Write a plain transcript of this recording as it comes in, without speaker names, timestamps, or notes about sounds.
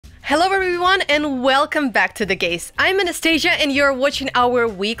Hello everyone and welcome back to The Gaze. I'm Anastasia and you're watching our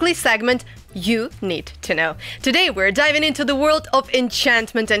weekly segment, You Need to Know. Today we're diving into the world of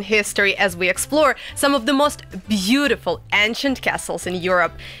enchantment and history as we explore some of the most beautiful ancient castles in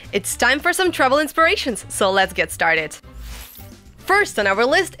Europe. It's time for some travel inspirations, so let's get started. First on our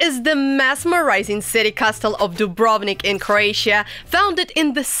list is the mesmerizing city castle of Dubrovnik in Croatia. Founded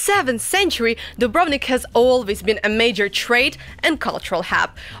in the 7th century, Dubrovnik has always been a major trade and cultural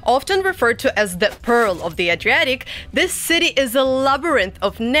hub. Often referred to as the Pearl of the Adriatic, this city is a labyrinth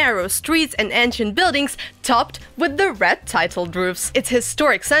of narrow streets and ancient buildings topped with the red tiled roofs. Its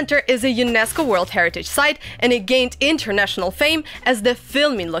historic center is a UNESCO World Heritage Site, and it gained international fame as the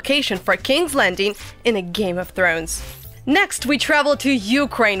filming location for King's Landing in A Game of Thrones. Next, we travel to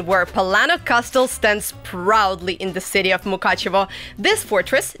Ukraine, where Palanok Castle stands proudly in the city of Mukachevo. This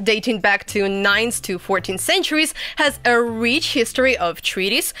fortress, dating back to 9th to 14th centuries, has a rich history of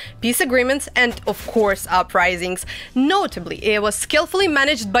treaties, peace agreements, and, of course, uprisings. Notably, it was skillfully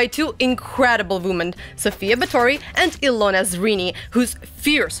managed by two incredible women, Sofia Batory and Ilona Zrini, whose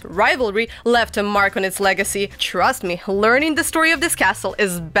fierce rivalry left a mark on its legacy. Trust me, learning the story of this castle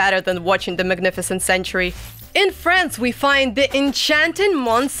is better than watching the magnificent century. In France, we find the enchanting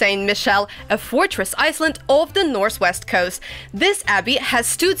Mont Saint-Michel, a fortress island off the northwest coast. This abbey has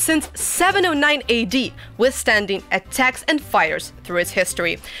stood since 709 AD, withstanding attacks and fires through its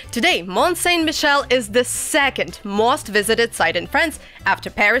history. Today, Mont Saint-Michel is the second most visited site in France, after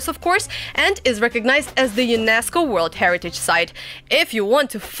Paris of course, and is recognized as the UNESCO World Heritage Site. If you want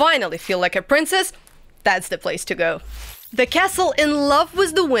to finally feel like a princess, that's the place to go. The castle In Love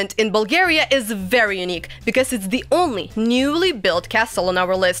with the Wind in Bulgaria is very unique because it's the only newly built castle on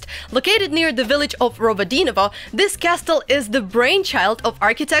our list. Located near the village of Rovadinovo, this castle is the brainchild of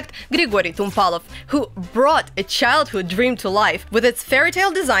architect Grigory Tumpalov, who brought a childhood dream to life. With its fairy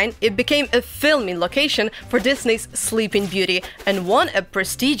tale design, it became a filming location for Disney's Sleeping Beauty and won a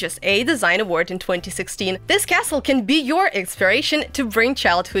prestigious A Design Award in 2016. This castle can be your inspiration to bring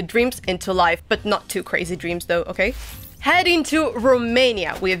childhood dreams into life, but not too crazy dreams though, okay? Heading to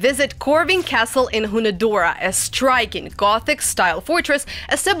Romania, we visit Corvin Castle in Hunedoara, a striking Gothic-style fortress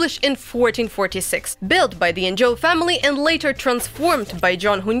established in 1446. Built by the Anjou family and later transformed by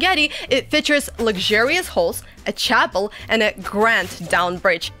John Hunyadi, it features luxurious halls, a chapel, and a grand down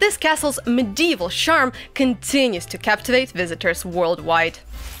bridge. This castle's medieval charm continues to captivate visitors worldwide.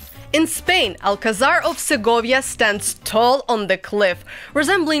 In Spain, Alcázar of Segovia stands tall on the cliff,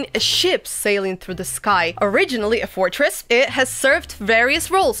 resembling a ship sailing through the sky. Originally a fortress, it has served various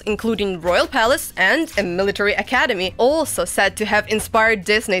roles, including royal palace and a military academy, also said to have inspired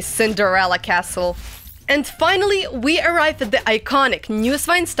Disney's Cinderella castle. And finally, we arrive at the iconic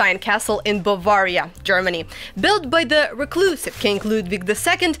Neuschwanstein Castle in Bavaria, Germany. Built by the reclusive King Ludwig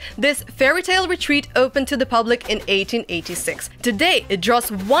II, this fairy tale retreat opened to the public in 1886. Today, it draws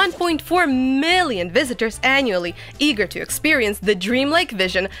 1.4 million visitors annually, eager to experience the dreamlike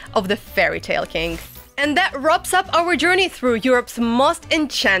vision of the fairy tale king. And that wraps up our journey through Europe's most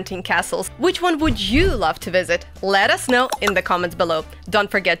enchanting castles. Which one would you love to visit? Let us know in the comments below.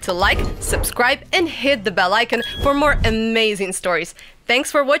 Don't forget to like, subscribe, and hit the bell icon for more amazing stories.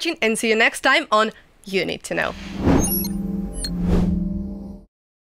 Thanks for watching and see you next time on You Need to Know.